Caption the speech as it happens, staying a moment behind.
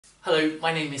Hello,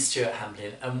 my name is Stewart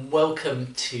Hamblin and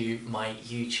welcome to my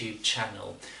YouTube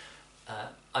channel.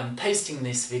 I'm posting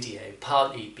this video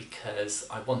partly because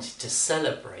I wanted to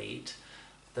celebrate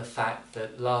the fact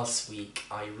that last week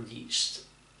I reached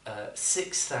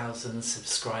 6,000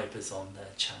 subscribers on the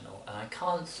channel, and I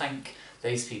can't thank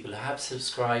those people who have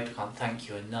subscribed. I can't thank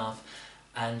you enough,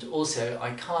 and also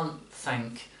I can't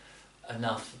thank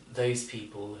enough those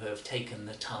people who have taken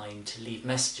the time to leave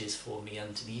messages for me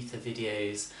underneath the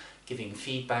videos, giving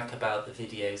feedback about the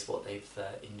videos, what they've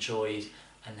enjoyed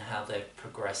and how they're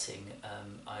progressing.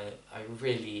 I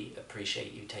really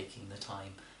appreciate you taking the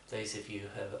time, those of you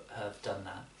who have done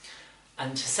that.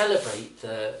 And to celebrate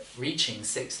the reaching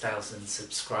 6,000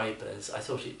 subscribers, I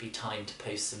thought it'd be time to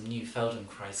post some new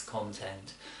Feldenkrais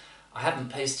content. I haven't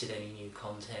posted any new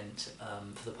content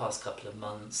for the past couple of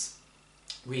months.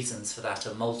 Reasons for that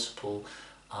are multiple.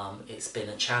 It's been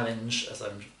a challenge, as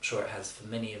I'm sure it has for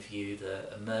many of you,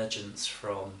 the emergence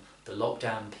from the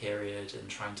lockdown period and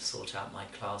trying to sort out my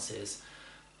classes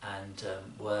and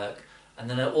work. And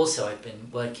then also I've been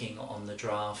working on the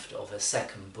draft of a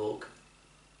second book,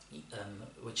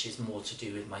 which is more to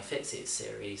do with my Fix-It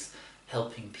series,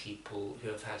 helping people who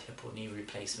have had hip or knee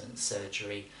replacement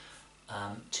surgery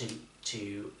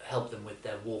to help them with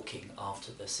their walking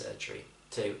after the surgery.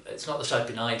 So it's not that I've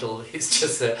been idle, it's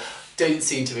just that don't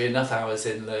seem to be enough hours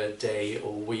in the day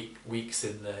or weeks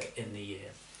in the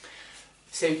year.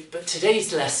 So, but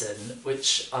today's lesson,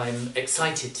 which I'm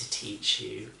excited to teach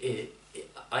you,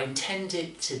 I intend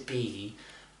it to be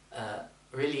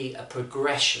really a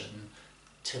progression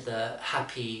to the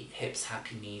Happy Hips,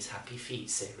 Happy Knees, Happy Feet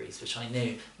series, which I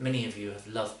know many of you have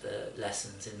loved the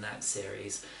lessons in that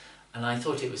series. And I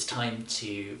thought it was time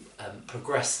to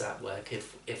progress that work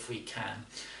if we can.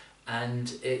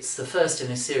 And it's the first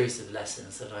in a series of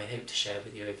lessons that I hope to share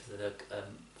with you over the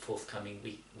forthcoming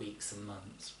weeks and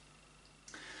months.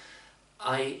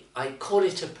 I call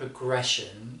it a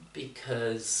progression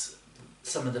because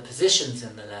some of the positions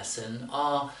in the lesson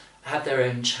have their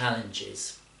own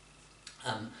challenges.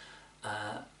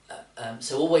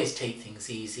 So always take things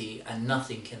easy, and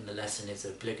nothing in the lesson is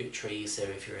obligatory. So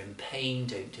if you're in pain,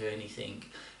 don't do anything.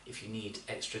 If you need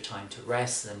extra time to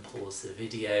rest, then pause the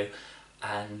video,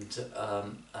 and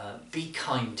be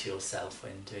kind to yourself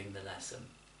when doing the lesson.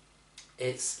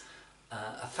 It's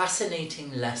a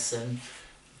fascinating lesson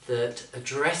that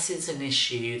addresses an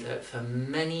issue that for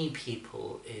many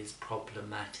people is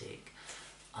problematic.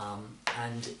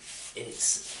 And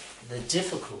it's the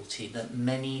difficulty that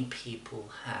many people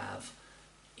have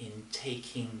in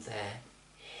taking their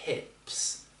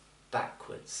hips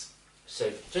backwards.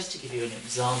 So just to give you an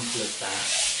example of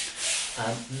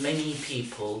that, many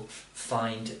people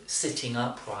find sitting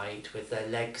upright with their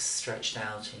legs stretched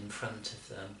out in front of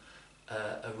them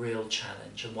a real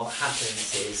challenge, and what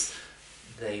happens is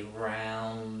they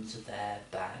round their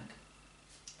back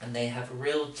and they have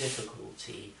real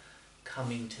difficulty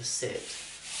coming to sit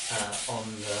on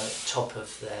the top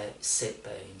of their sit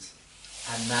bones,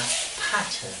 and that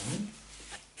pattern,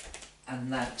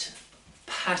 and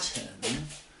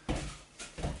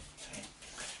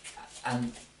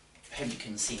I hope you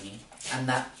can see me, and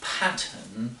that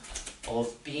pattern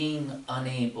of being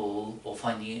unable or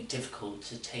finding it difficult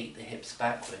to take the hips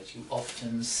backwards, you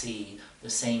often see the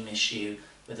same issue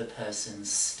with a person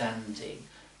standing.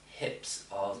 Hips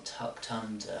are tucked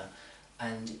under,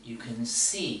 and you can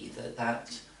see that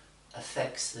that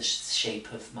affects the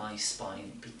shape of my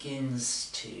spine. It begins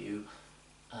to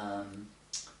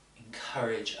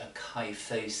encourage a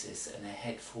kyphosis and a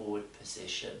head forward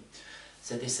position.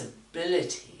 So this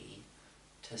ability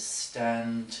to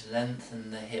stand, to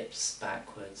lengthen the hips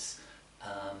backwards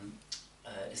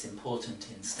is important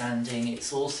in standing.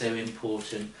 It's also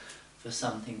important for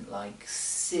something like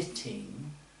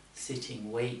sitting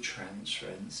weight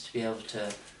transference, to be able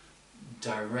to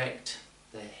direct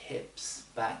the hips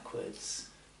backwards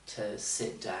to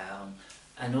sit down,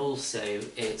 and also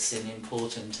it's an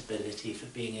important ability for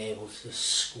being able to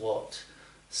squat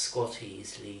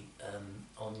easily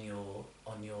on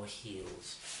your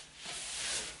heels.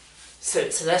 So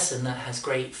it's a lesson that has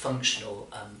great functional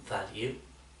value.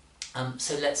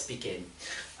 So let's begin,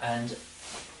 and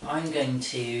I'm going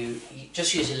to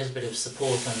just use a little bit of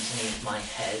support underneath my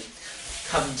head.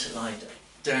 Come to lie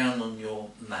down on your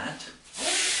mat.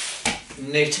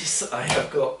 Notice I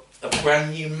have got a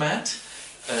brand new mat.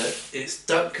 It's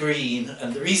duck green,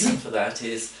 and the reason for that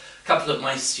is a couple of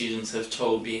my students have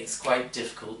told me it's quite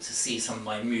difficult to see some of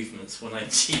my movements when I'm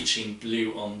teaching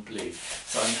blue on blue.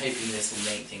 So I'm hoping this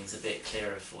will make things a bit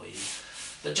clearer for you.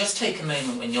 But just take a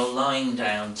moment when you're lying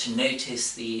down to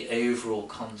notice the overall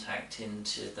contact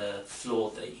into the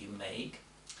floor that you make.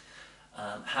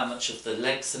 how much of the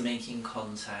legs are making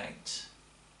contact,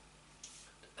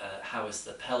 how is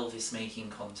the pelvis making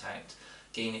contact.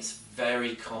 Again, it's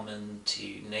very common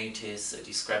to notice a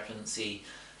discrepancy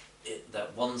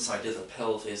that one side of the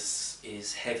pelvis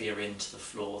is heavier into the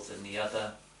floor than the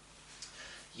other.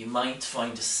 You might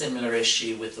find a similar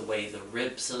issue with the way the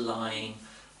ribs are lying.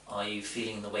 Are you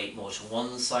feeling the weight more to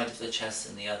one side of the chest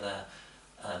than the other?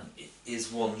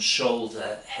 Is one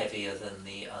shoulder heavier than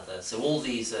the other? So all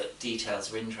these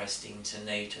details are interesting to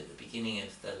note at the beginning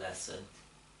of the lesson.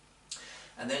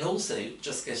 And then also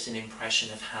just get an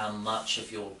impression of how much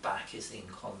of your back is in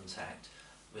contact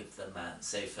with the mat.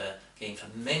 So for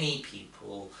many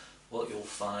people, what you'll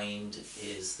find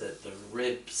is that the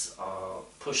ribs are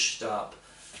pushed up.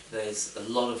 There's a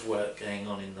lot of work going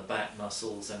on in the back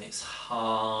muscles, and it's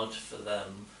hard for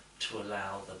them to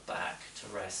allow the back to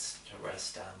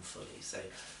rest down fully. So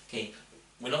okay,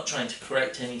 we're not trying to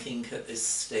correct anything at this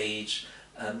stage,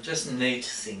 just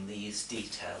noticing these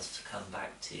details to come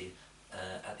back to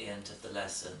at the end of the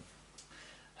lesson.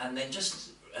 And then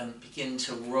just begin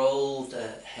to roll the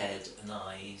head and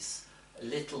eyes a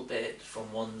little bit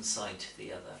from one side to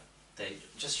the other.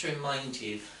 Just to remind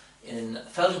you, in a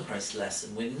Feldenkrais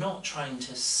lesson, we're not trying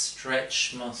to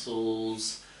stretch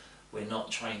muscles, we're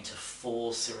not trying to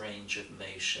force a range of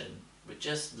motion, we're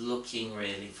just looking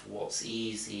really for what's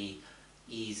easy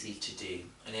to do.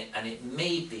 And it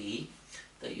may be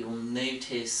that you'll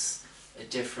notice a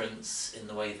difference in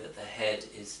the way that the head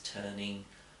is turning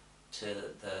to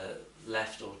the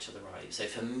left or to the right. So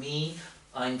for me,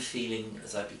 I'm feeling,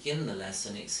 as I begin the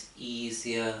lesson, it's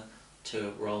easier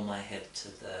to roll my head to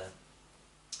the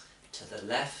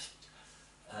left,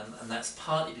 and that's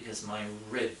partly because my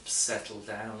ribs settle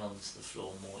down onto the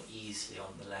floor more easily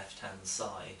on the left hand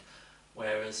side,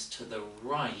 whereas to the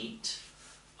right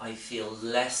I feel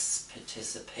less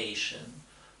participation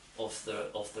of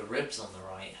the ribs on the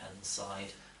right hand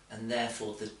side, and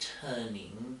therefore the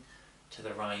turning to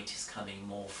the right is coming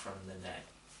more from the neck.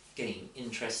 Again,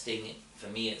 interesting, for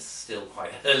me it's still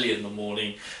quite early in the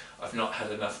morning, I've not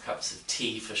had enough cups of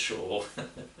tea for sure.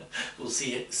 We'll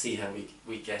see how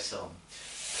we get on.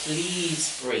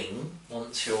 Please bring,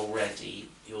 once you're ready,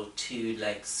 your two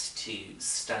legs to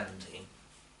standing.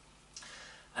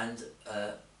 And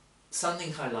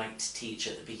something I like to teach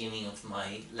at the beginning of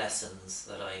my lessons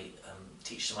that I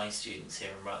teach to my students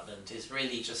here in Rutland is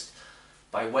really just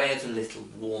by way of a little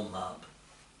warm-up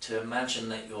to imagine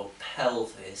that your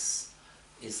pelvis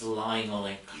is lying on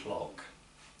a clock,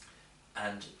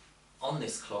 and on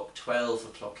this clock 12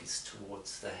 o'clock is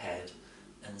towards the head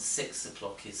and 6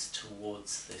 o'clock is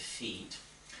towards the feet.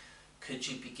 Could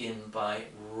you begin by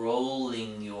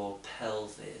rolling your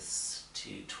pelvis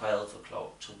to 12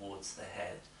 o'clock towards the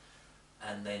head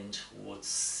and then towards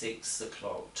 6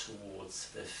 o'clock towards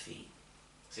the feet?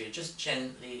 So you're just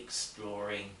gently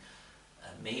exploring,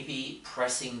 maybe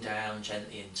pressing down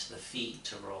gently into the feet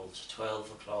to roll to 12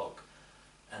 o'clock,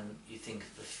 and you think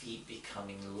of the feet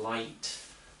becoming light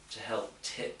to help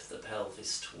tip the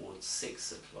pelvis towards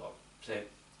 6 o'clock. So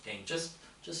again, just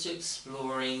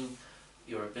exploring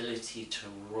your ability to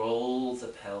roll the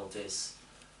pelvis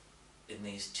in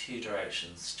these two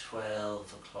directions,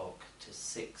 12 o'clock to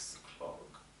 6 o'clock.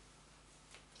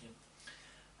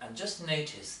 And just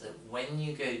notice that when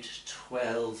you go to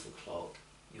 12 o'clock,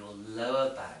 your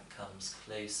lower back comes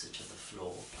closer to the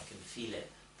floor. I can feel it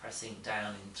pressing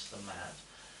down into the mat.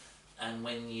 And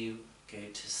when you go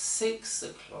to 6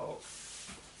 o'clock,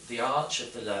 the arch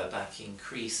of the lower back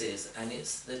increases, and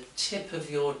it's the tip of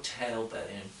your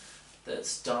tailbone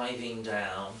that's diving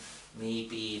down,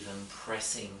 maybe even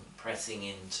pressing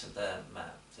into the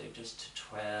mat. So just to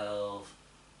 12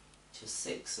 to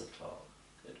 6 o'clock.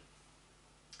 Good.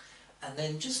 And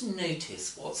then just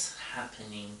notice what's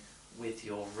happening with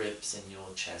your ribs and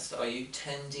your chest. Are you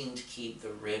tending to keep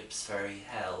the ribs very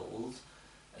held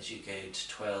as you go to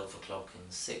 12 o'clock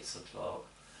and 6 o'clock?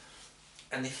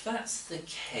 And if that's the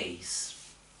case,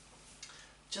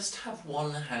 just have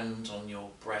one hand on your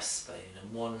breastbone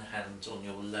and one hand on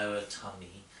your lower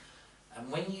tummy. And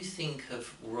when you think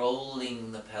of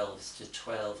rolling the pelvis to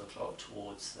 12 o'clock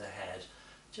towards the head,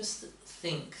 just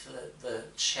think that the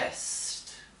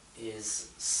chest is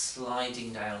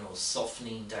sliding down or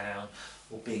softening down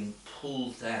or being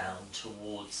pulled down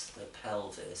towards the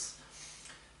pelvis.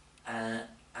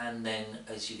 And then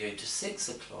as you go to 6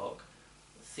 o'clock,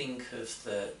 think of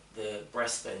the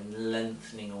breastbone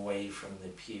lengthening away from the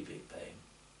pubic bone.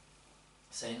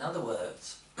 So in other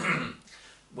words,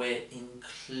 we're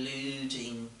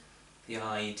including the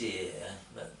idea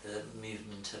that the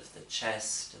movement of the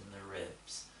chest and the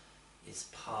ribs is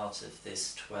part of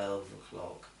this 12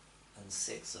 o'clock and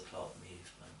 6 o'clock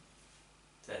movement.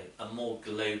 So a more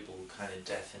global kind of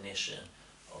definition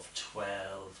of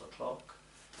 12 o'clock,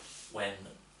 when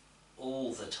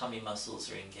all the tummy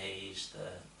muscles are engaged,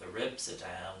 the ribs are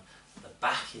down, the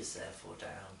back is therefore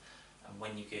down, and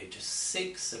when you go to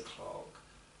 6 o'clock,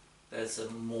 there's a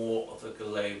more of a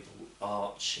global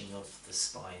arching of the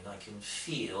spine. I can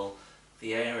feel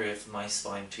the area of my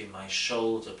spine between my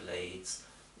shoulder blades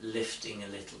lifting a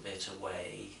little bit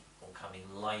away, or coming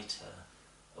lighter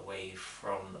away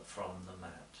from the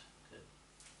mat. Good.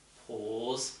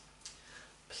 Pause.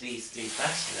 Please do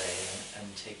that alone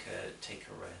and take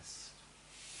a rest.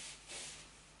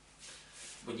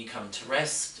 When you come to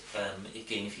rest,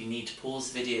 again, if you need to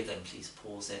pause the video, then please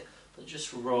pause it, but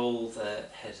just roll the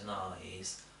head and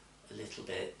eyes a little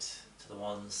bit to the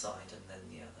one side and then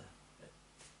the other.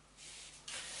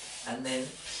 And then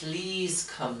please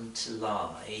come to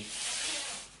lie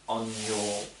on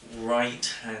your right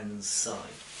hand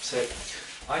side. So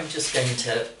I'm just going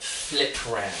to flip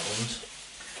around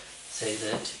so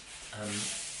that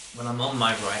when I'm on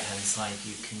my right hand side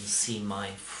you can see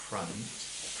my front.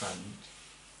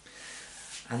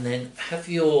 And then have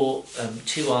your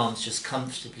two arms just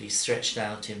comfortably stretched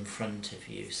out in front of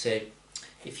you. So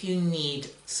if you need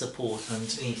support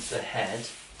underneath the head,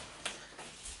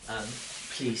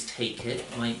 please take it.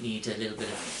 You might need a little bit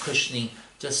of cushioning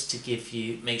just to give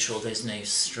you, make sure there's no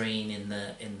strain in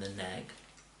the neck.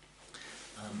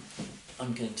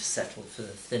 I'm going to settle for the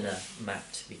thinner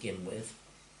mat to begin with.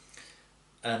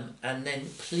 And then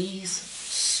please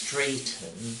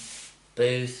straighten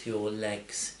both your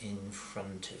legs in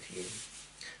front of you,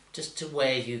 just to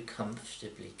where you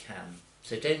comfortably can.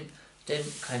 So don't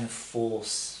kind of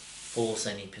force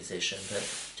any position,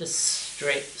 but just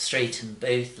straighten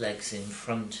both legs in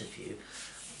front of you,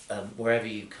 wherever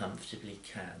you comfortably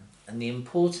can. And the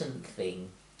important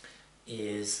thing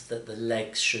is that the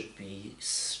legs should be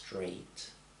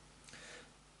straight.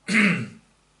 And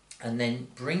then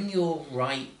bring your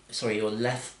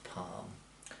left palm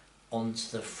onto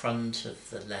the front of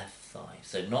the left thigh.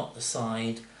 So not the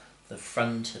side, the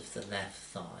front of the left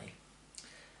thigh.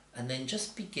 And then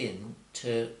just begin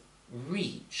to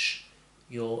reach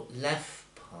your left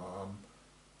palm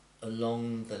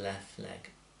along the left leg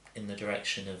in the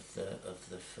direction of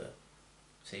the foot.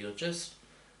 So you're just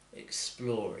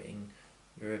exploring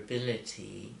your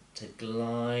ability to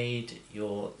glide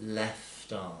your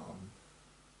left arm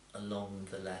along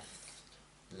the left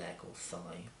leg or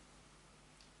thigh.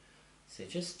 So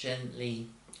just gently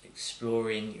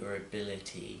exploring your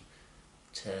ability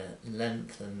to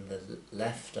lengthen the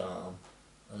left arm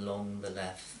along the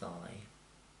left thigh.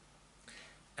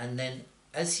 And then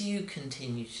as you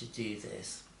continue to do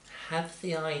this, have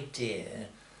the idea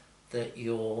that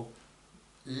you're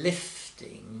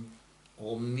lifting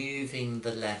or moving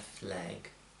the left leg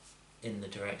in the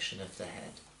direction of the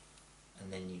head,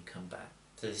 and then you come back.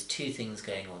 So there's two things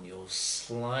going on. You're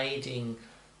sliding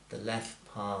the left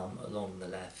palm along the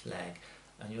left leg,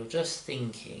 and you're just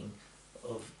thinking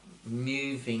of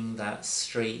moving that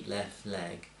straight left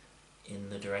leg in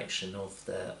the direction of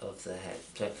the head.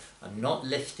 So I'm not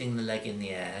lifting the leg in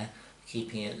the air,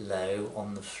 keeping it low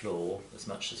on the floor as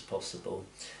much as possible,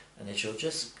 and as you're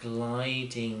just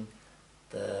gliding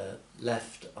the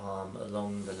left arm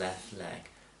along the left leg,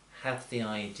 have the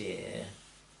idea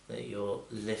that you're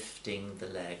lifting the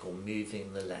leg or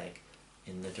moving the leg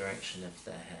in the direction of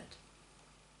the head.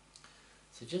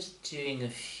 So just doing a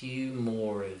few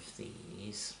more of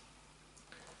these,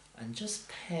 and just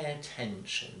pay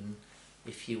attention,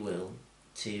 if you will,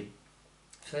 to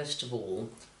first of all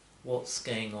what's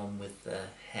going on with the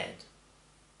head.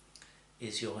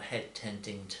 Is your head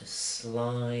tending to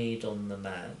slide on the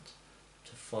mat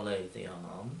to follow the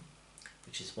arm,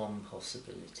 which is one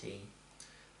possibility,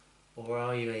 or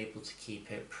are you able to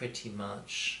keep it pretty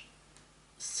much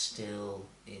still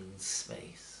in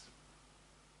space?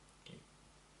 Okay.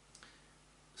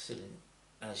 So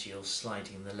as you're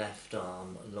sliding the left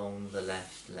arm along the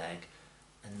left leg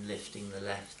and lifting the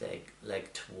left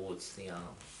leg towards the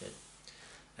arm. Good.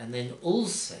 And then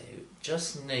also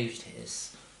just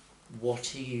notice,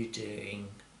 what are you doing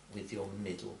with your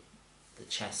middle, the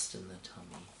chest and the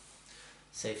tummy?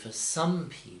 So for some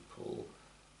people,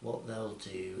 what they'll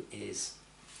do is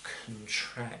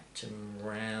contract and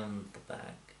round the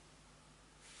back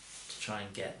to try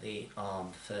and get the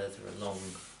arm further along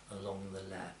the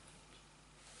left.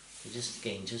 So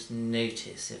just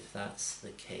notice if that's the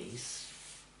case.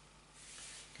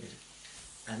 Good.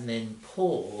 And then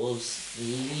pause,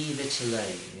 leave it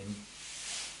alone,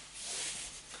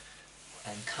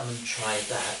 and come and try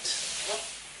that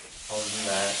on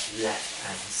the left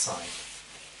hand side.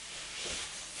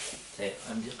 So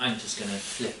I'm just going to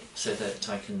flip so that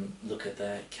I can look at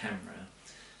the camera.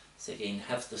 So again,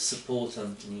 have the support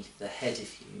underneath the head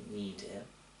if you need it.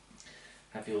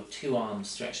 Have your two arms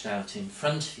stretched out in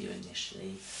front of you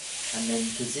initially, and then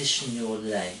position your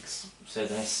legs so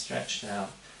they're stretched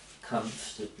out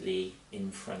comfortably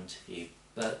in front of you,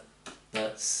 but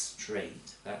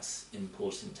straight. That's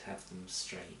important to have them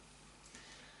straight.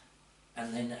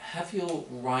 And then have your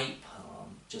right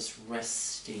palm just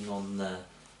resting on the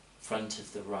front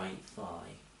of the right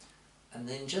thigh, and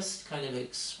then just kind of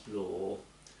explore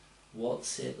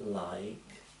what's it like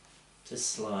to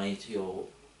slide your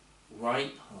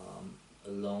right palm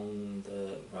along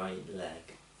the right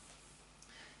leg,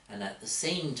 and at the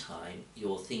same time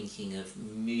you're thinking of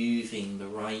moving the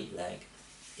right leg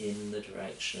in the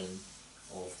direction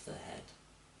of the head.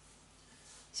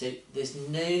 So there's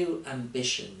no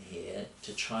ambition here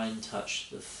to try and touch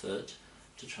the foot,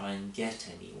 to try and get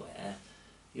anywhere.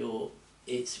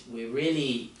 We're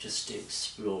really just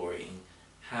exploring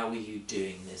how are you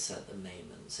doing this at the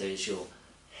moment. So is your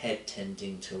head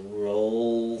tending to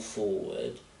roll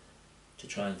forward to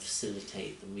try and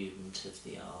facilitate the movement of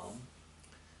the arm?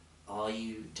 Are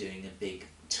you doing a big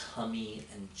tummy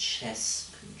and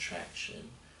chest contraction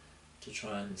to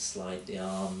try and slide the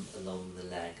arm along the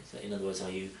leg? So in other words,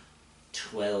 are you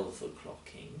 12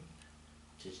 o'clocking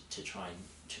to try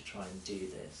and do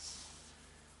this?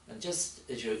 And just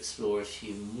as you explore a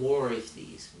few more of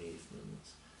these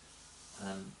movements,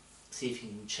 see if you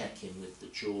can check in with the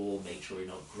jaw, make sure you're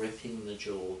not gripping the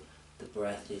jaw, the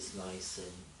breath is nice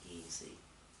and easy.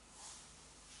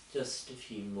 Just a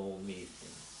few more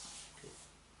movements.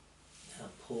 Good. Now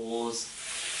pause,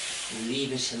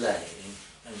 leave it alone,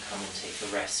 and come and take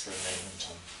a rest for a moment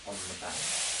on the back.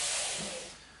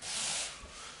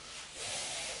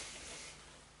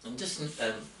 And just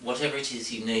whatever it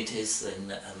is you notice,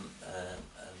 then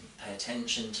pay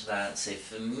attention to that. So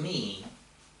for me,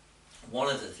 one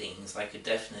of the things I could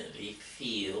definitely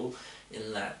feel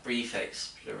in that brief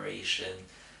exploration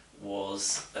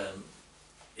was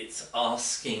it's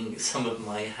asking some of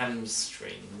my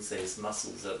hamstrings, those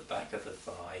muscles at the back of the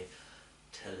thigh,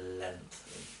 to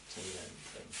lengthen.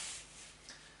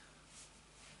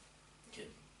 Good.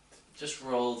 Just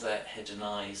roll that head and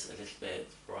eyes a little bit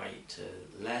right to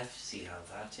left, see how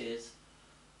that is.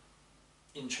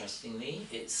 Interestingly,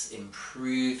 it's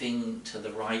improving to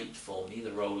the right for me,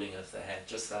 the rolling of the head,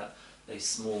 just those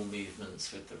small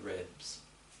movements with the ribs.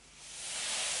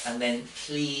 And then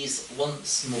please,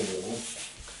 once more,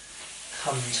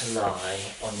 come to lie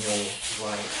on your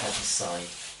right hand side.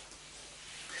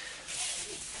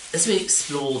 As we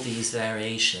explore these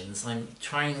variations, I'm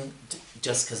trying,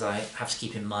 just because I have to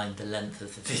keep in mind the length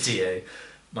of the video,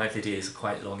 my videos are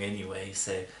quite long anyway,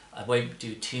 so I won't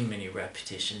do too many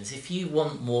repetitions. If you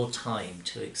want more time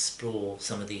to explore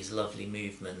some of these lovely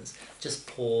movements, just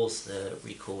pause the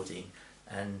recording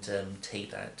and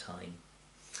take that time.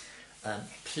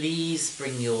 Please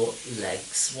bring your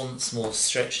legs once more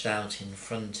stretched out in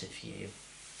front of you,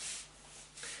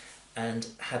 and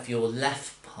have your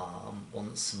left palm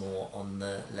once more on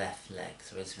the left leg,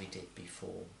 so as we did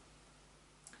before.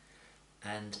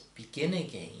 And begin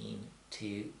again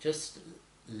to just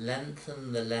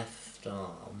lengthen the left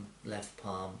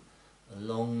palm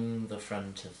along the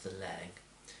front of the leg,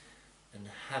 and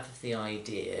have the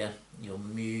idea you're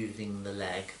moving the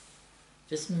leg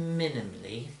just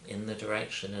minimally in the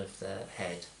direction of the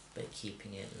head, but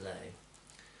keeping it low.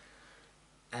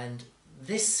 And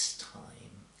this time,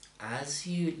 as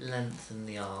you lengthen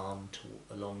the arm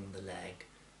along the leg,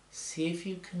 see if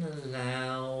you can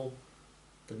allow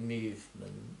the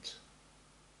movement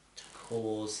to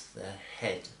cause the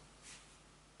head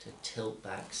to tilt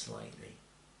back slightly.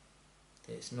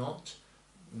 It's not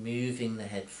moving the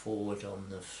head forward on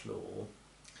the floor,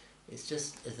 it's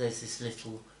just there's this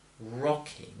little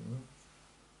rocking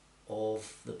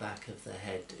of the back of the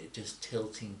head, just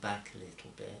tilting back a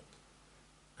little bit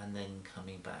and then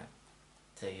coming back.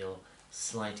 So you're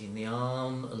sliding the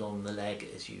arm along the leg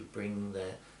as you bring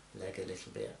the leg a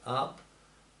little bit up,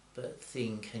 but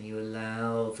think, can you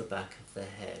allow the back of the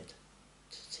head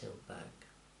to tilt back?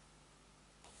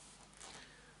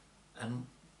 And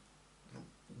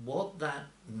what that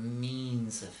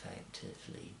means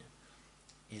effectively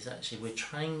is actually we're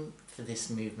trying for this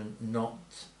movement not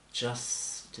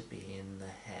just to be in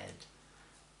the head.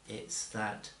 It's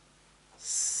that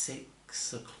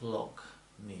 6 o'clock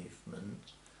movement,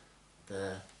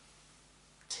 the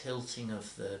tilting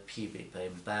of the pubic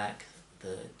bone back,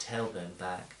 the tailbone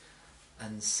back,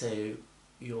 and so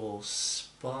your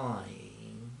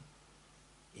spine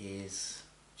is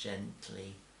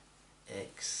gently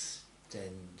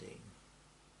extending.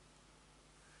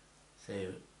 So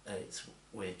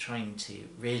we're trying to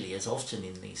really, as often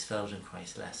in these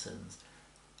Feldenkrais lessons,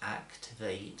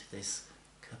 activate this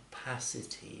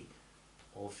capacity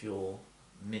of your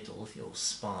middle, your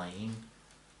spine,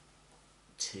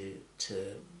 to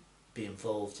be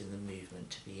involved in the movement,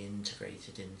 to be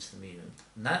integrated into the movement.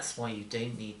 And that's why you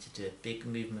don't need to do a big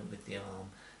movement with the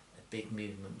arm, a big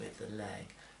movement with the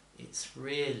leg. It's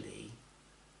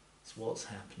what's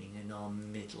happening in our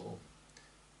middle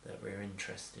that we're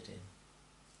interested in.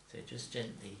 So just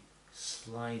gently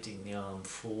sliding the arm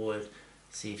forward.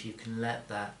 See if you can let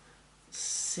that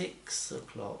 6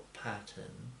 o'clock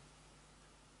pattern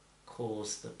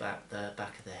cause the back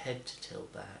of the head to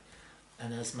tilt back.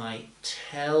 And as my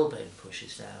tailbone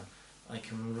pushes down, I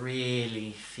can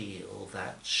really feel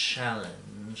that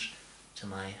challenge to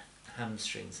my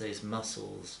hamstrings, those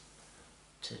muscles,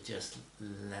 to just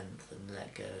lengthen,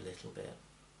 let go a little bit.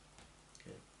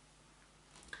 Good.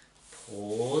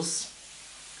 Pause,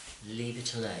 leave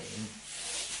it alone,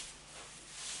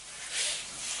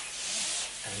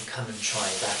 and come and try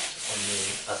that on the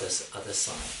other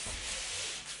side.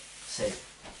 So,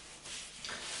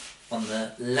 on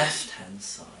the left-hand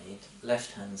side,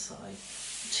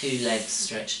 2 legs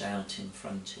stretched out in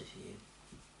front of you,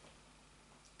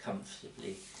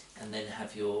 comfortably, and then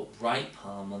have your right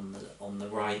palm on the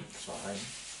right thigh,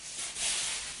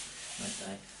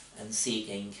 and see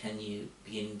again, can you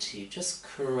begin to just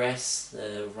caress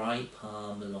the right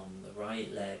palm along the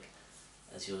right leg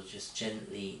as you're just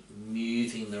gently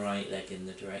moving the right leg in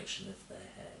the direction of the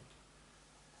head.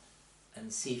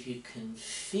 And see if you can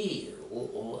feel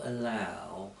or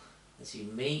allow, as you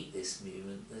make this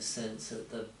movement, the sense that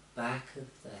the back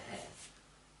of the head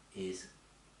is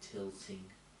tilting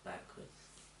backwards.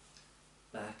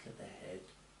 Back of the head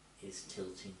is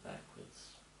tilting backwards.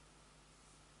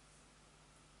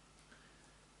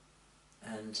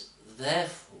 And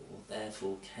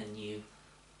therefore, can you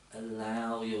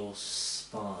allow your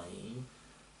spine,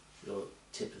 your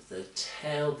tip of the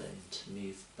tailbone, to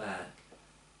move back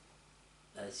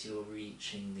as you're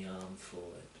reaching the arm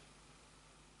forward,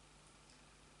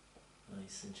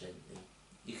 nice and gently.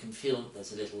 You can feel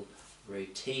there's a little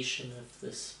rotation of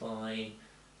the spine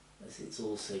as it's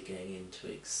also going into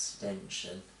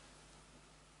extension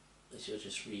as you're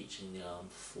just reaching the arm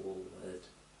forward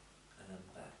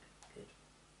and back. Good.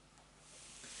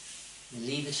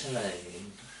 Leave it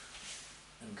alone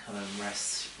and come and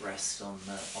rest on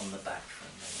the back for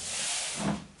a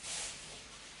minute.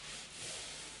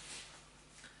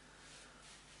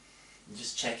 And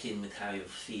just check in with how you're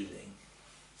feeling.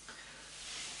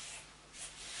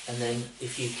 And then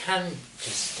if you can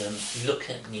just look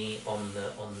at me on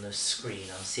the screen,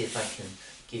 I'll see if I can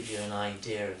give you an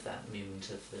idea of that movement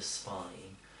of the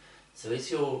spine. So as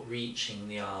you're reaching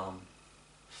the arm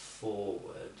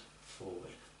forward,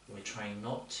 we're trying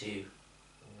not to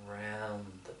round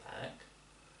the back,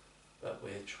 but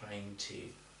we're trying to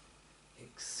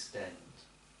extend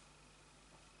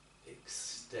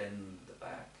the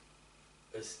back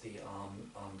as the arm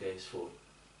goes forward,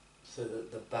 so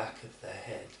that the back of the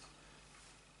head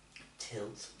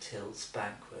tilts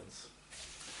backwards.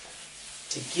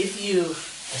 To give you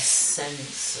a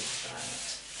sense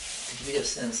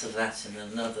of that in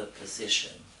another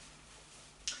position,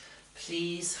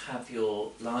 please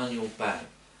lie on your back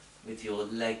with your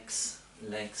legs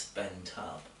bent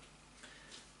up,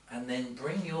 and then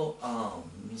bring your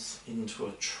arms into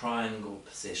a triangle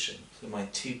position. So my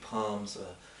 2 palms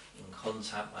are in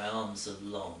contact, my arms are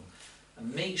long,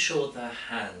 and make sure the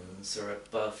hands are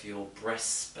above your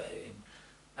breastbone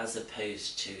as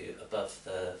opposed to above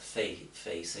the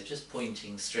face. So just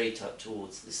pointing straight up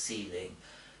towards the ceiling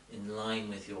in line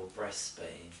with your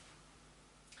breastbone.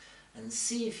 And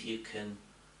see if you can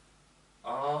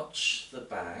arch the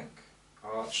back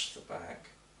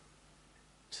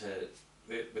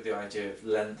with the idea of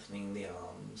lengthening the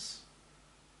arms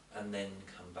and then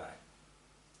come back.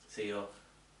 So you're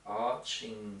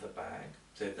arching the back,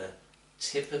 so the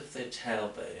tip of the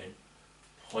tailbone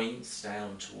points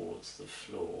down towards the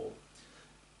floor,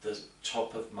 the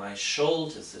top of my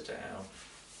shoulders are down,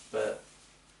 but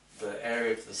the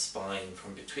area of the spine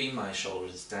from between my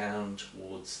shoulders down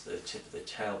towards the tip of the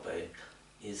tailbone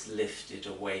is lifted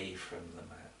away from the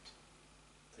mat.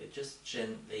 So just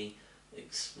gently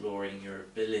exploring your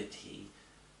ability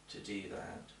to do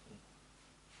that.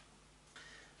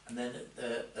 And then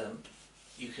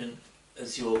you can,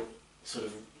 as you're sort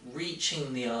of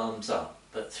reaching the arms up,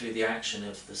 but through the action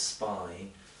of the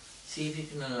spine, see if you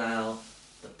can allow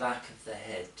the back of the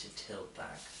head to tilt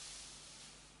back.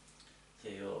 So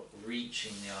you're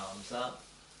reaching the arms up,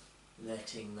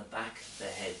 letting the back of the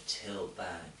head tilt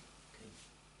back. Okay.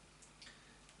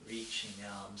 Reaching reaching the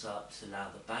arms up to allow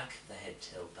the back of the head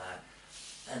tilt back.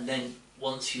 And then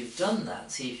once you've done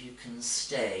that, see if you can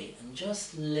stay and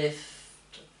just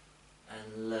lift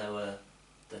and lower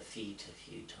the feet a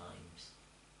few times,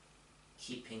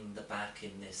 keeping the back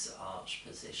in this arch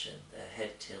position, the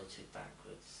head tilted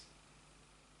backwards,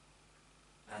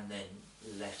 and then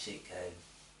let it go.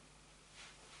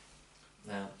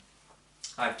 Now,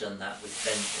 I've done that with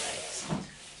bent legs.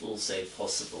 It's also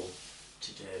possible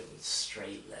to do it with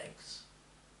straight legs,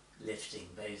 lifting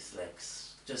both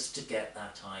legs, just to get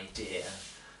that idea.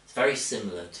 It's very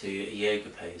similar to a yoga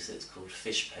pose. It's called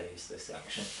fish pose, this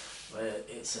action, where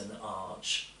it's an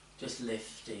arch, just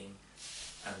lifting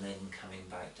and then coming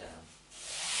back down.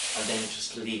 And then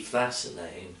just leave that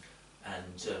alone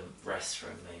and rest for a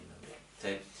moment.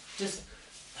 So just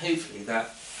hopefully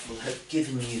that will have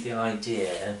given you the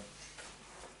idea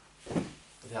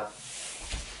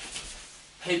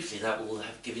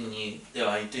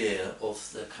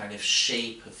of the kind of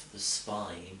shape of the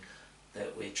spine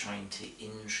that we're trying to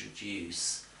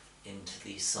introduce into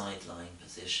these sideline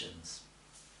positions.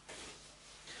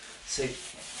 So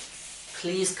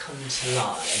please come to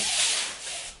lie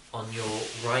on your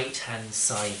right hand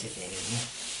side again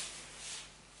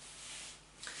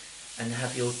and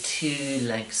have your two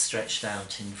legs stretched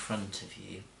out in front of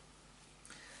you.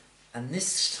 And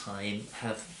this time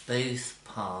have both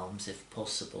palms, if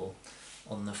possible,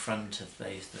 on the front of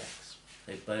both legs.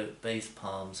 So both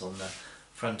palms on the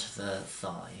front of the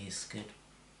thighs, good.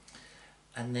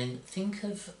 And then think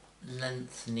of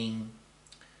lengthening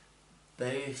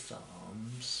both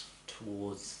arms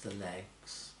towards the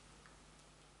legs,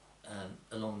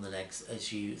 along the legs,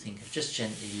 as you think of just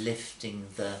gently lifting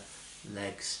the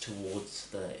legs towards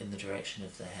in the direction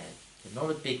of the head. So not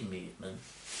a big movement.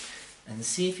 And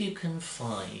see if you can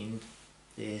find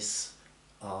this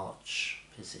arch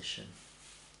position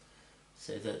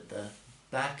so that the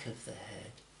back of the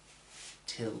head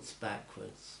tilts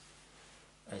backwards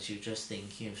as you're just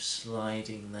thinking of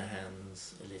sliding the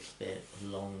hands a little bit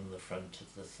along the front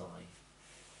of the thigh.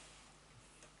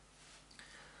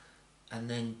 And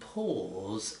then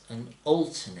pause and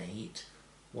alternate,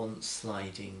 once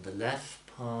sliding the left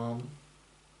palm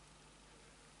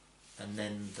and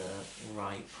then the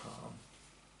right palm,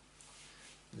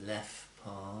 left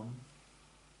palm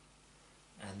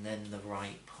and then the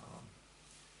right palm.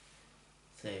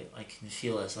 So I can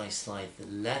feel as I slide the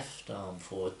left arm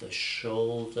forward, the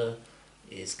shoulder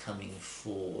is coming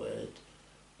forward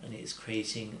and it's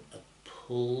creating a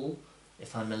pull.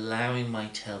 If I'm allowing my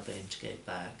tailbone to go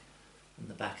back and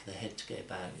the back of the head to go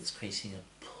back, it's creating a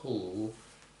pull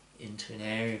into an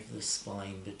area of the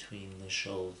spine between the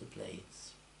shoulder blades.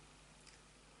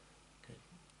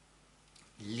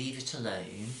 Leave it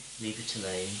alone,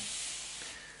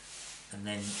 and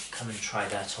then come and try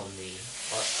that on the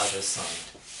other side.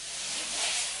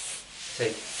 So,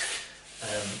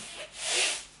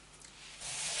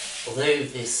 although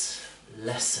this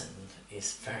lesson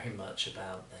is very much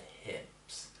about the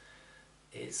hips,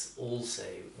 it's also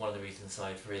one of the reasons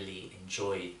I've really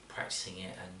enjoyed practicing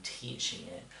it and teaching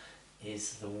it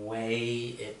is the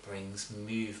way it brings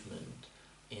movement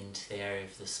into the area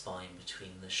of the spine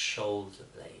between the shoulder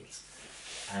blades.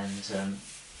 And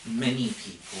many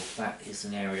people, that is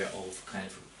an area of kind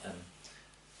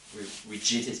of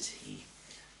rigidity,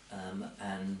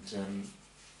 and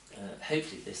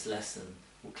hopefully this lesson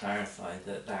will clarify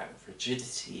that that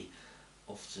rigidity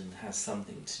often has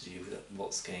something to do with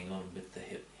what's going on with the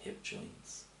hip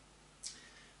joints.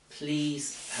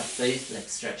 Please have both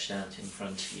legs stretched out in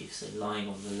front of you, so lying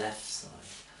on the left side,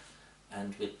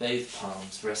 and with both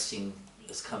palms resting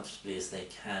as comfortably as they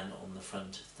can on the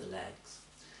front of the legs.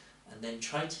 And then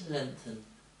try to lengthen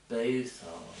both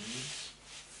arms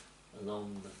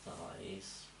along the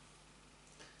thighs,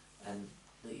 and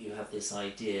that you have this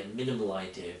idea, minimal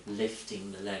idea, of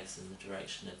lifting the legs in the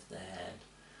direction of the head.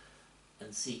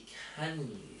 And see, can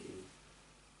you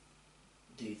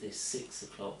do this 6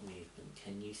 o'clock movement?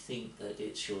 Can you think that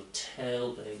it's your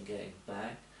tailbone going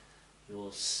back,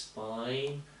 your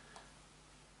spine,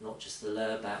 not just the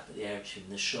lower back but the area between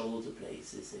the shoulder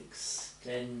blades is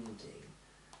extending,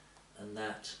 and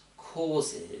that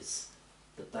causes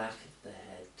the back of the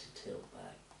head to tilt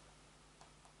back.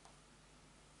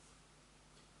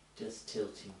 Just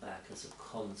tilting back as a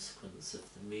consequence of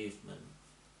the movement.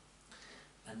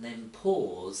 And then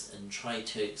pause and try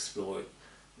to explore it,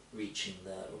 reaching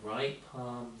the right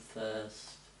palm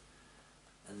first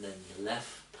and then the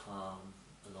left palm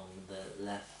along the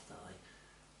left thigh.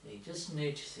 And you're just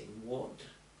noticing what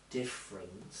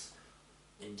difference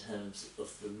in terms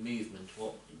of the movement,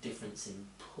 what difference in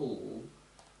pull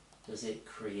does it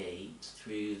create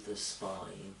through the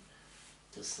spine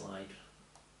to slide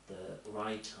the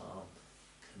right arm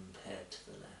compared to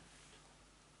the left.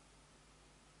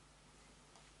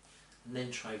 And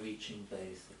then try reaching both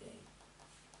again.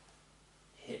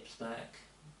 Hips back,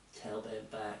 tailbone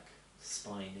back,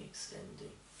 spine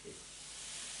extending. Good.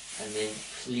 And then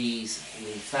please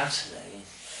leave that alone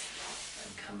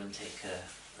and come and take a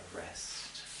rest.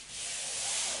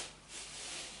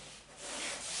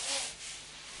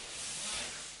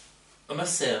 I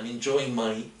must say I'm enjoying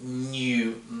my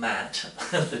new mat,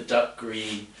 the duck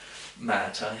green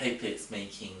mat. I hope it's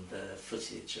making the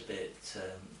footage a bit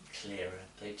clearer.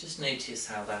 So just notice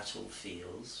how that all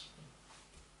feels.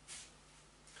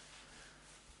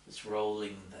 Just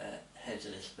rolling the head a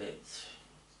little bit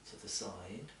to the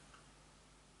side.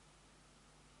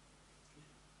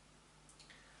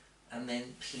 And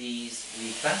then please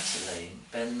leave that alone,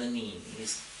 bend the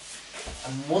knees,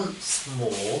 and once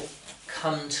more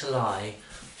come to lie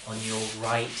on your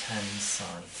right hand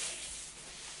side.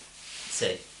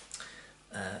 So,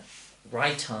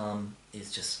 right arm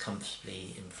is just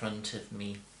comfortably in front of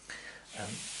me.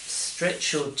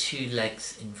 Stretch your two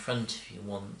legs in front of you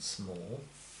once more,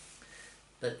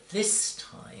 but this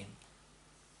time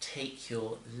take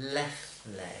your left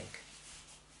leg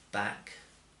back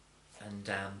and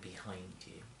down behind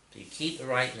you. So you keep the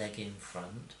right leg in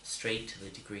front, straight to the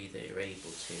degree that you're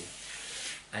able to,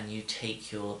 and you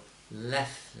take your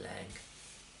left leg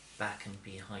back and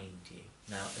behind you.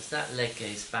 Now, as that leg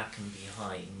goes back and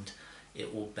behind,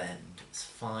 it will bend. It's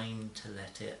fine to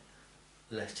let it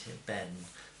bend,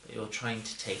 but you're trying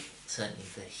to take certainly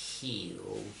the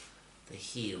heel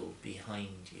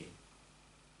behind you.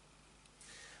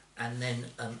 And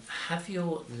then have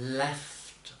your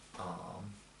left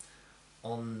arm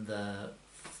on the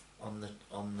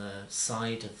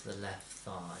side of the left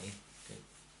thigh. Good.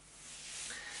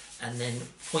 And then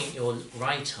point your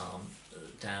right arm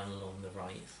down along the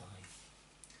right thigh.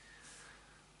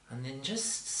 And then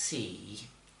just see,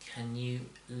 can you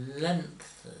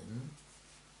lengthen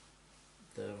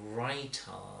the right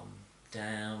arm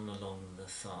down along the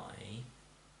thigh,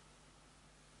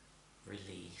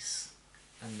 release,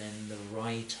 and then the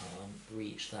right arm,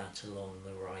 reach that along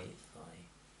the right thigh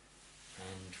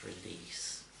and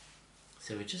release.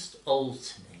 So we're just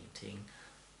alternating,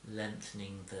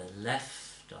 lengthening the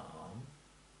left arm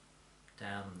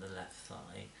down the left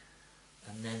thigh,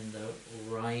 and then the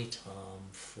right arm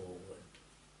forward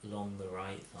along the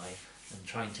right thigh, and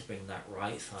trying to bring that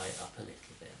right thigh up a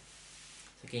little bit.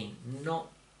 So again,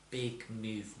 not big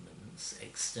movements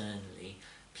externally.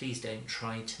 Please don't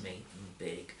try to make them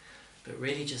big, but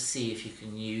really just see if you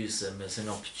can use them as an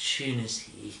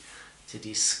opportunity to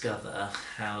discover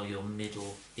how your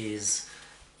middle is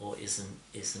or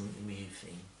isn't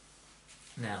moving.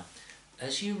 Now,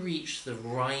 as you reach the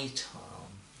right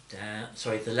arm down,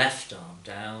 the left arm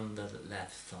down the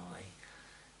left thigh,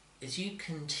 as you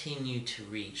continue to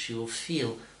reach, you'll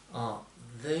feel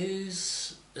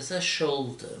those, as the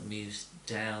shoulder moves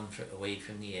down away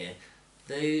from the ear,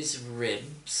 those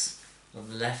ribs on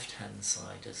the left hand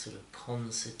side are sort of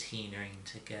concertinaing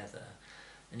together.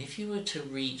 And if you were to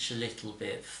reach a little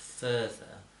bit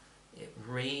further, it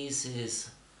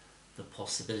raises the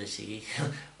possibility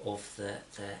of the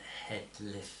head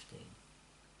lifting.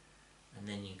 And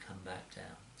then you come back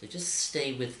down. So just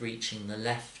stay with reaching the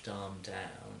left arm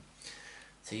down.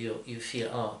 So you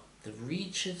feel, the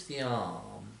reach of the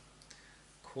arm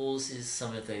causes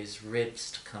some of those ribs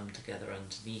to come together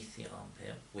underneath the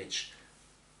armpit, which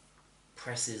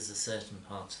presses a certain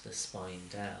part of the spine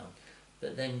down,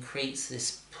 but then creates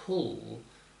this pull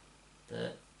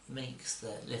that makes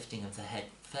the lifting of the head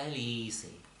fairly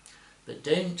easy. But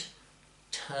don't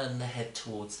turn the head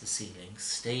towards the ceiling,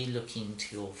 stay looking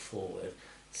to your forward.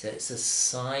 So it's a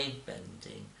side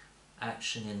bending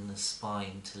action in the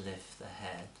spine to lift the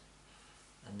head,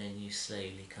 and then you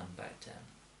slowly come back down.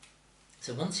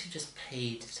 So once you've just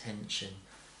paid attention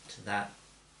to that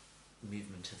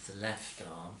movement of the left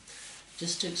arm,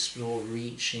 just to explore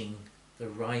reaching the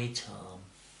right arm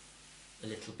a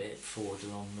little bit forward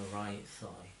along the right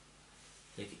thigh.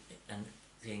 And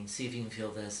again, see if you can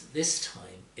feel this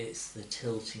time it's the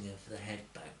tilting of the head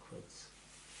backwards.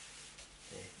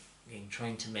 Again,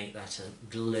 trying to make that a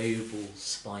global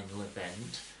spinal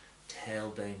event,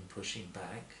 tailbone pushing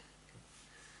back,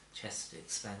 chest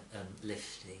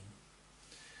lifting.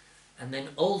 And then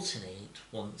alternate,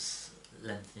 once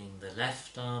lengthening the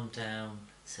left arm down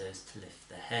so as to lift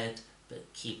the head,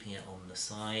 but keeping it on the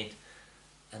side,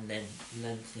 and then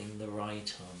lengthening the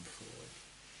right arm forward.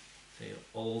 So you're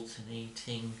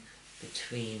alternating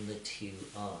between the two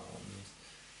arms,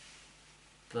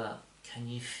 but can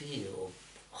you feel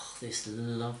this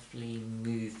lovely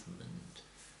movement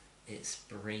it's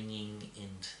bringing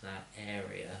into that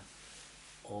area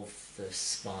of the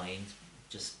spine,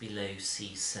 just below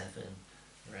C7,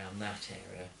 around that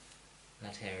area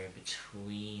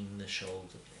between the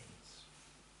shoulder blades.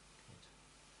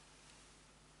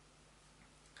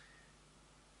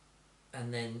 Good.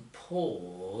 And then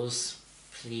pause,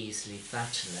 please leave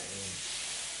that alone,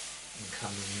 and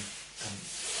come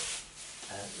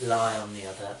and lie on the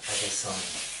other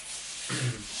side.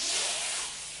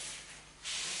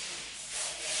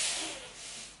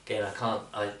 Again,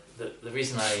 the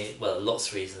reason lots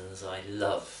of reasons I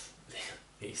love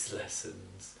these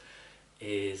lessons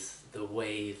is the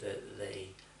way that they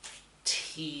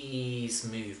tease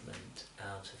movement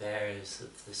out of areas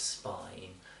of the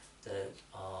spine that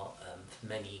are for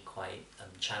many quite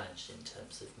challenged in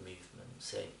terms of movement.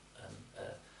 So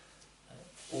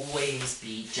always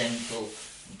be gentle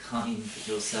and kind with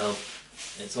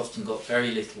yourself. It's often got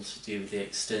very little to do with the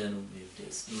external movement.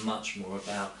 It's much more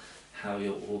about how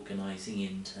you're organising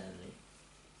internally.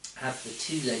 Have the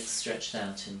two legs stretched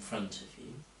out in front of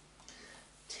you.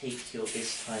 Take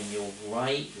this time your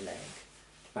right leg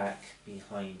back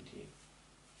behind you.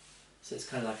 So it's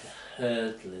kind of like a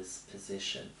hurdler's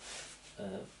position.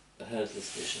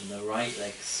 The right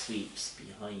leg sweeps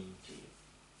behind you.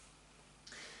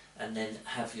 And then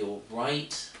have your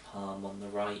right palm on the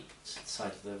right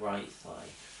side of the right thigh,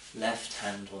 left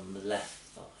hand on the left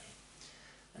thigh.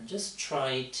 And just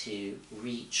try to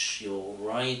reach your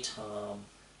right arm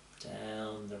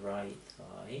down the right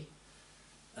thigh,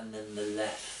 and then the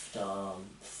left arm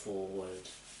forward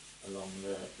along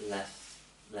the left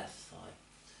thigh.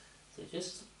 So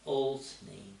just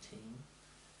alternating,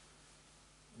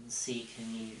 and see,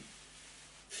 can you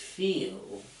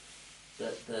feel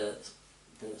that the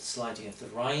sliding of the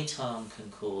right arm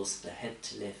can cause the head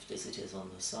to lift as it is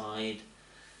on the side,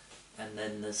 and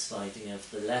then the sliding of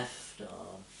the left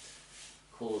arm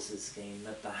causes again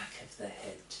the back of the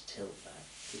head to tilt back.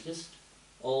 So just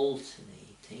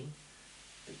alternating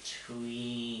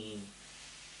between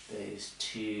those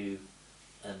two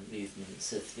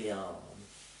movements of the arm.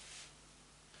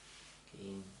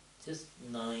 Again, just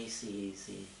nice,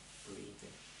 easy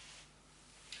breathing.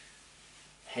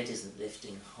 Head isn't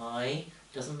lifting high,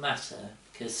 doesn't matter,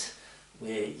 because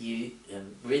we're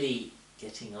really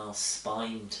getting our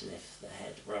spine to lift the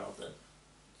head rather than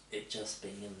it just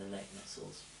being in the neck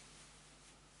muscles.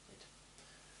 Good.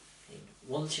 Okay.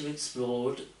 Once you've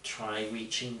explored, try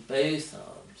reaching both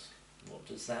arms. What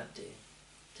does that do?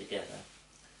 Together.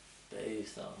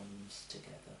 Both arms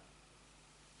together.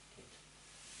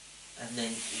 Good. And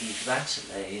then leave that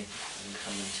alone and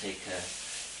come and take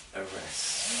a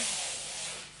rest.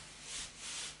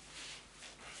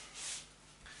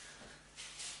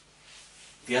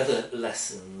 The other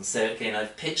lessons, so again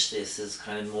I've pitched this as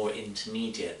kind of more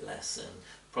intermediate lesson,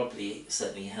 probably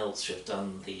certainly helps to have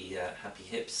done the Happy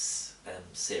Hips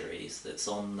series that's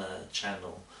on the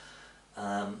channel,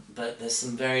 but there's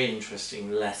some very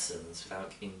interesting lessons,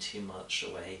 without giving too much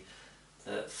away,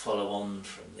 that follow on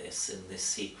from this in this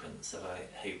sequence that I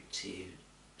hope to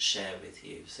share with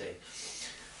you. So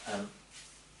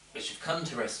as you've come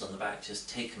to rest on the back, just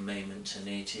take a moment to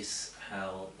notice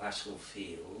how that all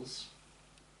feels.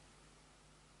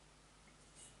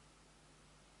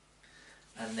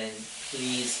 And then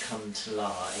please come to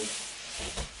lie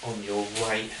on your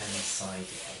right hand side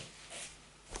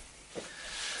again.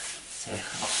 So I'll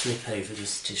flip over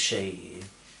just to show you.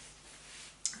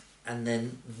 And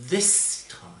then this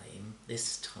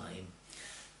time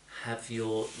have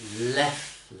your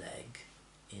left leg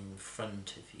in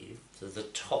front of you, so the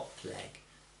top leg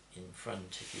in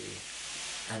front of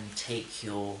you, and take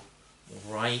your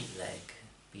right leg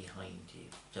behind you.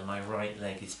 So my right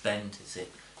leg is bent as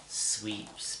it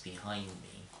sweeps behind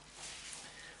me,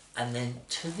 and then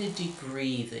to the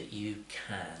degree that you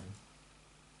can,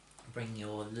 bring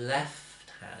your left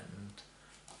hand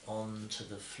onto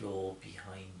the floor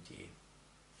behind you.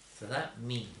 So that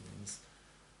means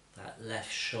that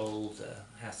left shoulder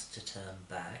has to turn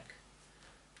back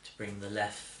to bring the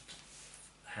left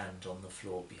hand on the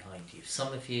floor behind you.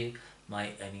 Some of you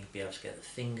might only be able to get the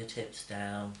fingertips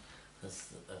down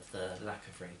because of the lack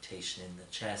of rotation in the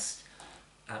chest.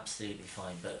 Absolutely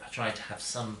fine, but I try to have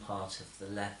some part of the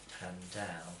left hand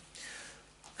down,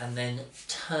 and then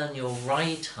turn your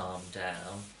right arm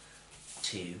down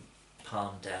to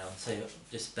palm down, so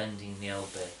just bending the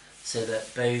elbow so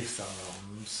that both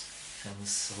arms can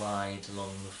slide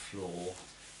along the floor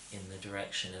in the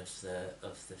direction of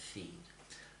the feet,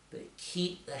 but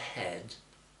keep the head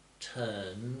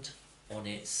turned on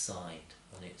its side.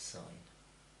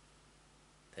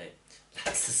 Okay,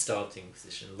 that's the starting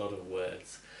position, a lot of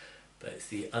words. but it's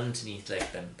the underneath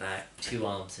leg bent back, 2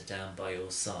 arms are down by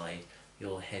your side,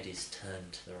 your head is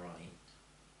turned to the right.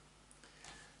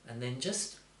 And then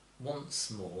just once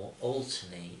more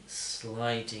alternate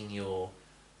sliding your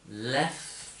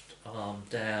left arm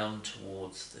down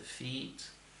towards the feet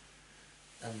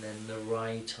and then the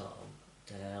right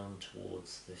arm down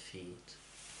towards the feet.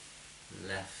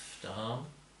 Left arm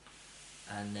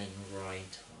and then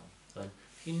right arm. And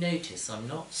if you notice, I'm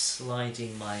not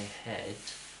sliding my head,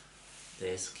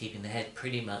 keeping the head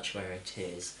pretty much where it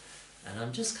is, and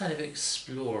I'm just kind of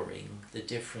exploring the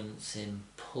difference in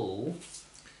pull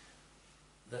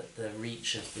that the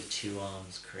reach of the 2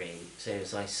 arms create. So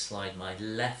as I slide my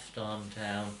left arm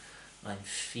down, I'm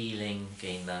feeling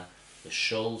again the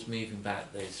shoulders moving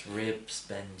back, those ribs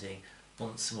bending.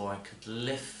 Once more I could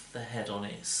lift the head on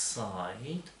its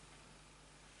side,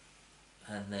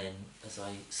 and then as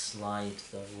I slide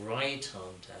the right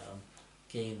arm down,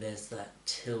 again there's that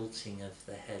tilting of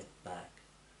the head back.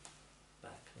 I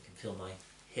can feel my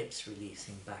hips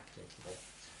releasing back a little bit.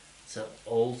 So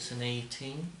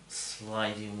alternating,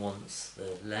 sliding once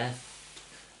the left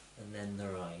and then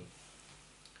the right.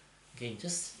 Again,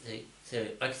 just so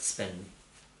I could spend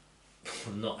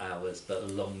not hours but a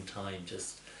long time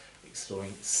just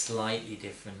exploring slightly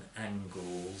different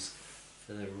angles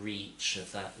for the reach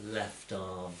of that left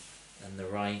arm and the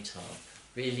right arm.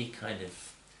 Really kind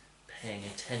of paying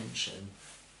attention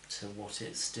to what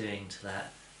it's doing to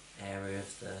that area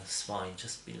of the spine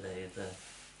just below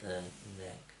the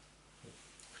neck.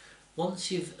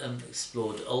 Once you've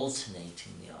explored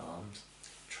alternating the arms,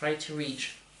 try to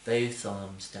reach both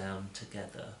arms down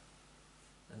together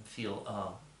and feel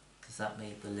because that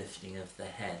made the lifting of the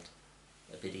head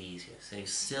a bit easier. So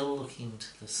still looking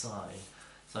to the side,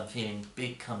 so I'm feeling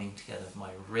big coming together of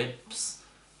my ribs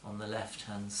on the left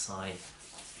hand side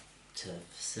to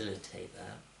facilitate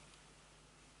that.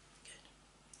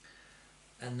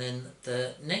 Good. And then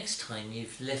the next time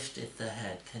you've lifted the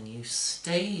head, can you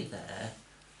stay there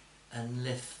and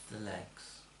lift the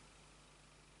legs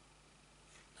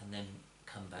and then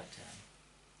come back down.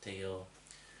 So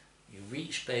you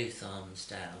reach both arms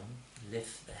down,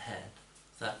 lift the head,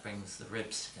 that brings the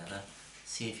ribs together.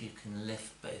 See if you can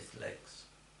lift both legs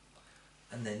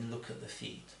and then look at the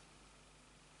feet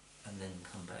and then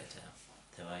come back down.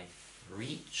 So I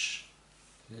reach,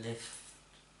 lift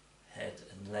head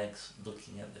and legs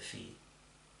looking at the feet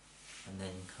and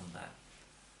then come back.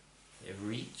 So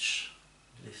reach,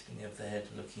 lifting of the head,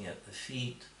 looking at the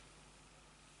feet,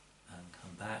 and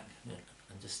come back,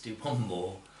 and just do one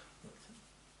more.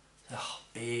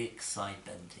 Big side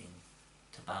bending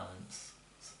to balance,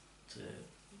 to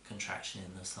contraction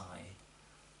in the side,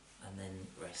 and then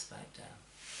rest back down.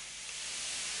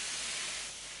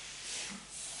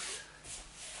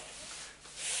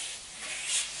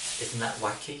 Isn't that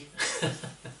wacky?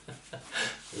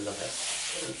 Love it.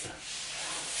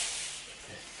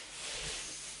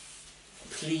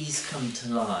 Please come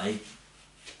to lie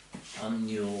on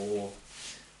your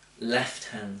left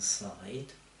hand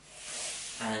side,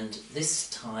 and this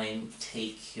time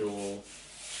take your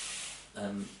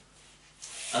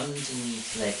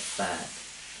underneath leg back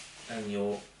and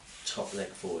your top leg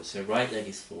forward. So right leg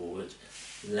is forward,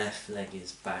 left leg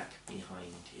is back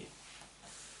behind you.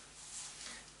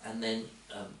 And then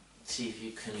see if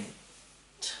you can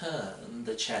turn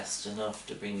the chest enough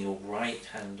to bring your right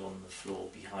hand on the floor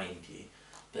behind you,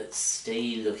 but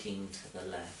stay looking to the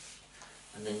left.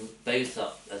 And then both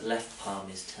up, the left palm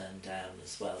is turned down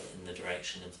as well in the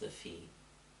direction of the feet.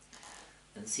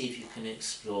 And see if you can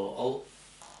explore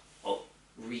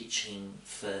reaching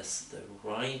first the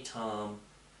right arm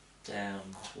down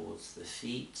towards the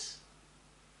feet,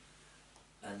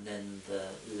 and then the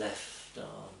left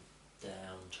arm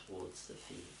down towards the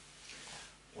feet.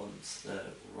 Once the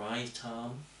right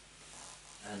arm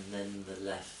and then the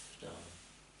left arm.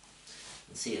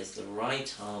 And see, as the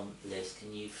right arm lifts,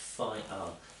 can you find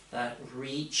that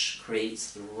reach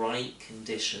creates the right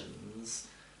conditions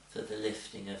for the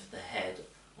lifting of the head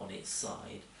on its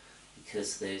side,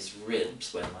 because those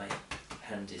ribs, where my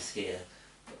hand is here,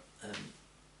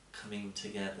 coming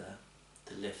together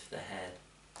to lift the head.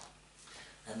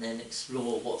 And then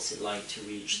explore what's it like to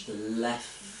reach the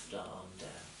left arm down.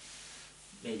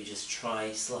 Maybe just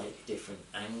try slightly different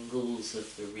angles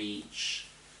of the reach.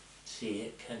 See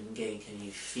it can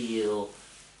you feel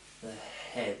the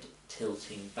head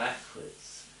tilting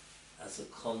backwards as a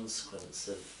consequence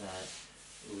of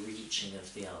that reaching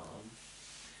of the arm.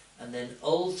 And then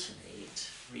alternate,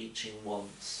 reaching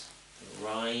once the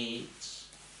right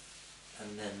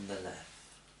and then the left.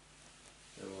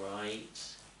 The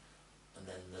right and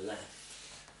then the left.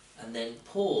 And then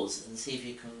pause and see if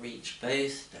you can reach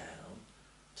both down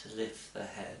to lift the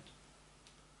head.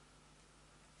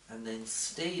 And then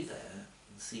stay there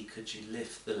and see, could you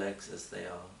lift the legs as they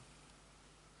are?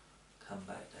 Come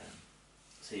back down.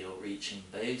 So you're reaching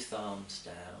both arms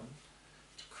down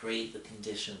to create the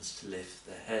conditions to lift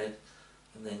the head,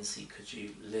 and then see, could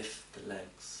you lift the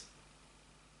legs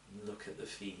and look at the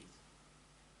feet.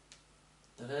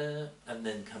 Da-da, and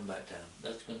then come back down.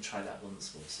 Let's go and try that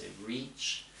once more. So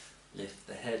reach, lift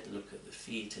the head, look at the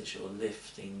feet as you're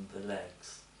lifting the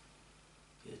legs.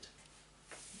 Good.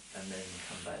 And then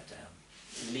come back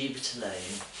down. Leave it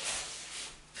alone.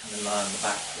 Kind of lie on the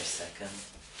back for a second.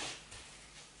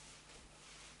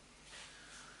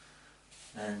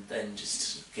 And then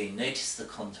just again notice the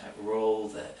contact, roll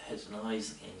the head and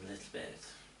eyes again a little bit,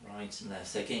 right and left.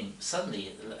 So again,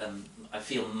 suddenly I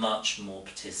feel much more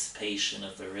participation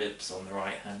of the ribs on the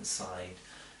right hand side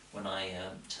when I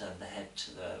turn the head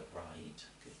to the right.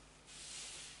 Good.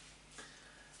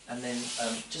 And then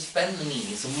just bend the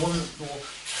knees and once more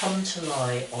come to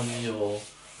lie on your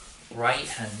right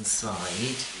hand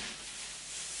side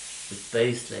with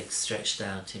both legs stretched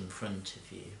out in front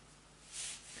of you.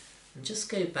 And just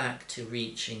go back to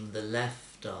reaching the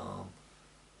left arm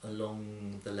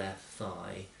along the left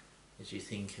thigh as you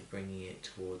think of bringing it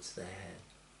towards the head.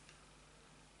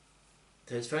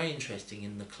 So it's very interesting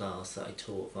in the class that I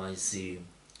taught via Zoom,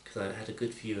 because I had a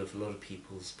good view of a lot of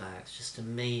people's backs. Just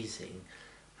amazing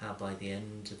how by the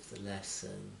end of the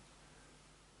lesson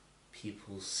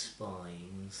people's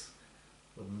spines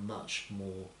were much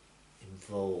more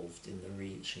involved in the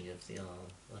reaching of the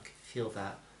arm. I could feel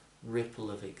that ripple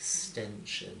of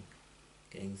extension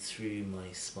going through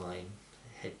my spine,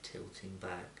 head tilting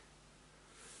back.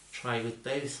 Try with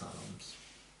both arms.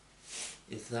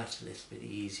 Is that a little bit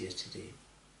easier to do?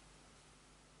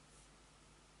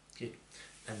 Good.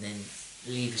 And then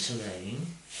leave it alone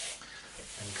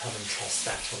and come and test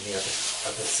that on the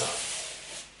other side.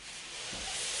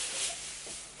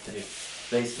 So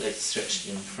both legs stretched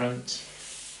in front.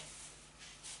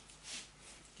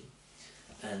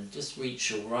 And just reach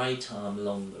your right arm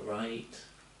along the right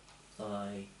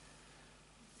thigh,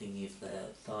 thinking of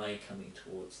the thigh coming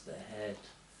towards the head.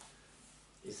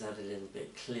 Is that a little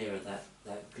bit clearer,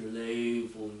 that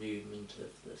global movement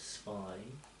of the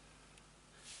spine?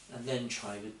 And then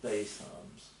try with both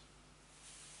arms.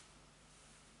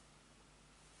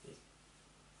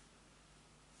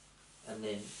 And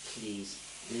then please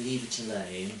leave it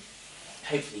alone.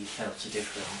 Hopefully you felt a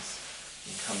difference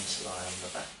and come to lie on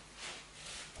the back.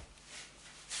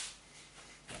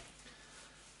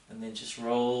 And then just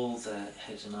roll the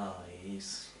head and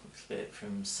eyes a bit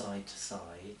from side to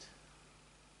side.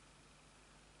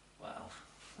 Wow,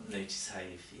 notice how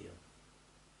you feel.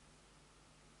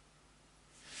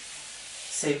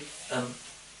 So,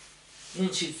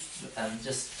 once you've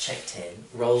just checked in,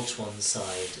 roll to one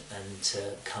side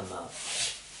and come up.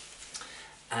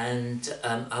 And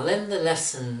I'll end the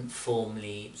lesson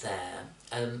formally there.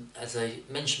 As I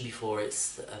mentioned before,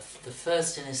 it's the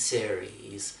first in a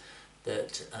series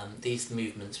that these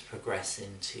movements progress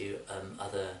into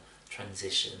other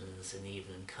transitions and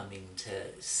even coming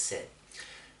to sit.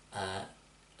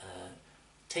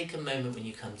 Take a moment when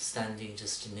you come standing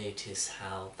just to notice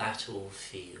how that all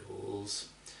feels,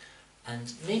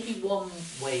 and maybe one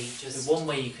way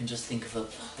you can just think of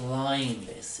applying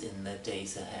this in the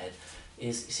days ahead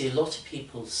is, you see, a lot of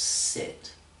people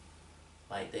sit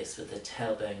like this with the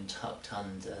tailbone tucked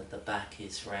under, the back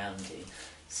is rounding.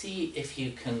 See if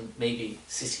you can, maybe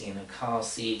sitting in a car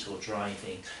seat or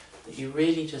driving, that you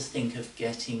really just think of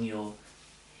getting your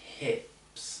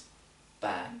hips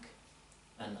back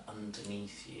and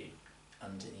underneath you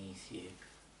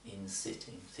in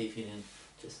sitting. See if you can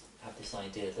just have this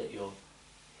idea that your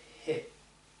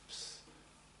hips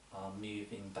are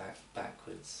moving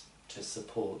backwards to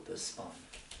support the spine.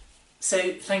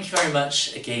 So thank you very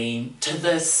much again to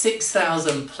the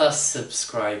 6,000 plus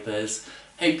subscribers.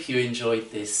 Hope you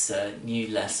enjoyed this new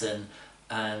lesson,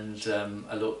 and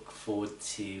I look forward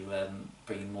to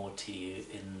bringing more to you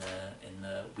in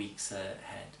the weeks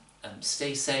ahead.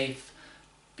 Stay safe,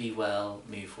 be well,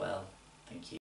 move well. Thank you.